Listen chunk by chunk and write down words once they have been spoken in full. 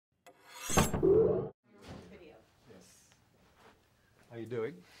How you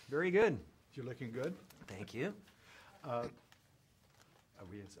doing? Very good. You're looking good. Thank you. Are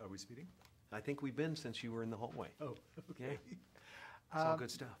we speeding? I think we've been since you were in the hallway. Oh, okay. Yeah. It's all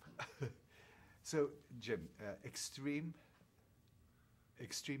good stuff. So, Jim, extreme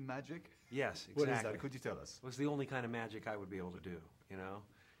magic? Yes, exactly. What is that? Could you tell us? It was the only kind of magic I would be able to do, you know?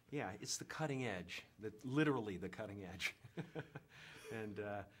 Yeah, it's the cutting edge, literally the cutting edge. And,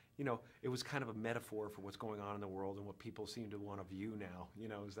 you know, it was kind of a metaphor for what's going on in the world and what people seem to want to view now. You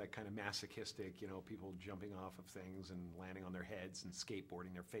know, is that kind of masochistic, you know, people jumping off of things and landing on their heads and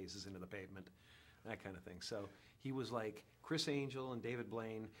skateboarding their faces into the pavement, that kind of thing. So he was like Chris Angel and David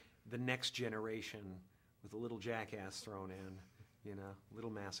Blaine, the next generation with a little jackass thrown in, you know,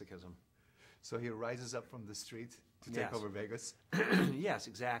 little masochism. So he rises up from the street to take over Vegas? Yes,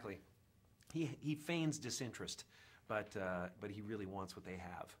 exactly. He feigns disinterest, but he really wants what they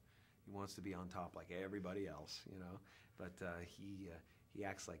have. He wants to be on top like everybody else, you know. But he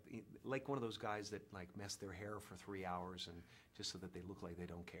acts like one of those guys that like mess their hair for 3 hours and just so that they look like they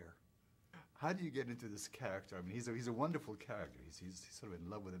don't care. How do you get into this character? I mean, he's a wonderful character. He's sort of in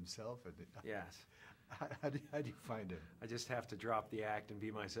love with himself. And Yes. How do you find him? I just have to drop the act and be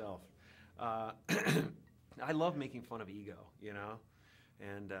myself. I love making fun of ego, you know,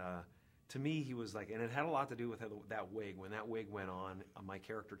 and to me he was like, and it had a lot to do with that wig. When that wig went on, my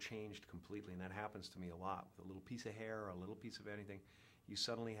character changed completely, and that happens to me a lot. With a little piece of hair, a little piece of anything, you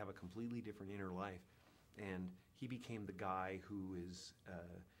suddenly have a completely different inner life, and he became the guy who is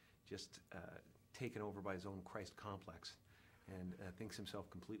just taken over by his own Christ complex and thinks himself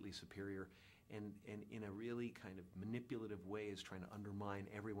completely superior, and in a really kind of manipulative way is trying to undermine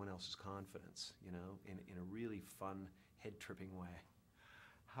everyone else's confidence, you know, in a really fun, head-tripping way.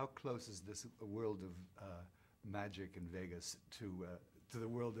 How close is this world of magic in Vegas to the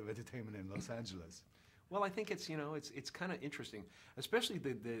world of entertainment in Los Angeles? Well, I think it's, you know, it's kind of interesting, especially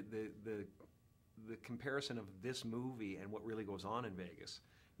the comparison of this movie and what really goes on in Vegas.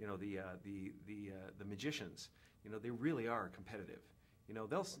 You know, the magicians, you know, they really are competitive. You know,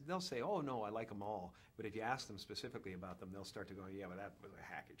 they'll say, oh no, I like them all, but if you ask them specifically about them, they'll start to go, yeah, but that was a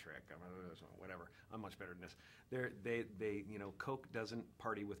hacky trick, whatever. I'm much better than this. They you know, Coke doesn't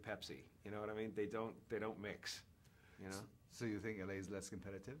party with Pepsi. You know what I mean? They don't mix. You know. So you think LA is less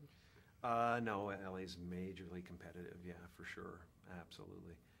competitive? No, LA's majorly competitive. Yeah, for sure,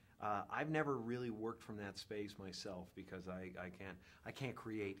 absolutely. I've never really worked from that space myself because I can't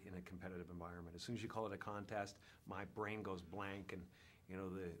create in a competitive environment. As soon as you call it a contest, my brain goes blank, and you know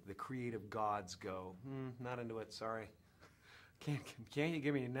the creative gods go, not into it. Sorry, can't you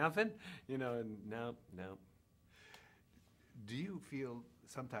give me nothing? You know, no. Do you feel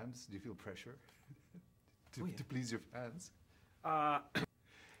pressure to please your fans?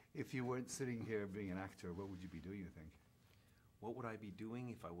 If you weren't sitting here being an actor, what would you be doing, you think? What would I be doing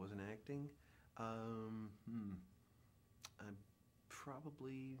if I wasn't acting?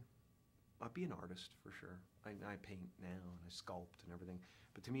 I'd be an artist for sure. I paint now and I sculpt and everything,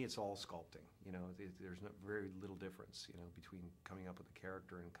 but to me it's all sculpting. You know, there's very little difference, you know, between coming up with a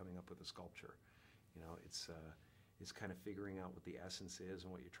character and coming up with a sculpture. You know, it's kind of figuring out what the essence is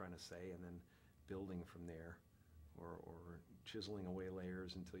and what you're trying to say, and then building from there, or chiseling away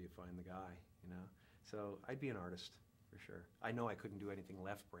layers until you find the guy. You know, so I'd be an artist. For sure. I know I couldn't do anything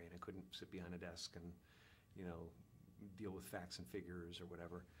left brain. I couldn't sit behind a desk and, you know, deal with facts and figures or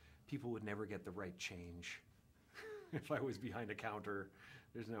whatever. People would never get the right change if I was behind a counter.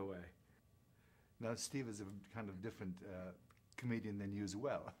 There's no way. Now, Steve is a kind of different comedian than you as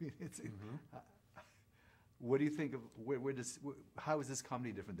well. I mean, what do you think of, how is this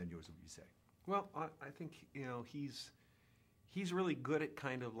comedy different than yours, would you say? Well, I think, you know, he's really good at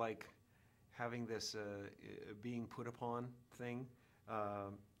kind of like having this being put upon thing,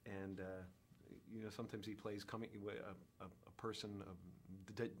 and you know, sometimes he plays a person of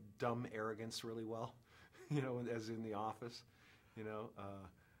dumb arrogance really well, you know, as in The Office, you know,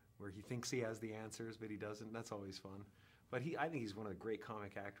 where he thinks he has the answers but he doesn't. That's always fun. But I think he's one of the great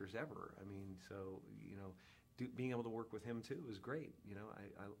comic actors ever. I mean, so you know, being able to work with him too is great. You know,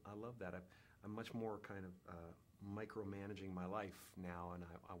 I love that. I'm much more kind of micromanaging my life now, and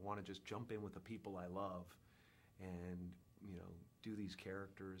I want to just jump in with the people I love and, you know, do these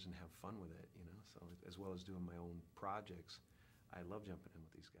characters and have fun with it, you know. So as well as doing my own projects, I love jumping in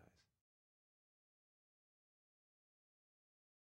with these guys.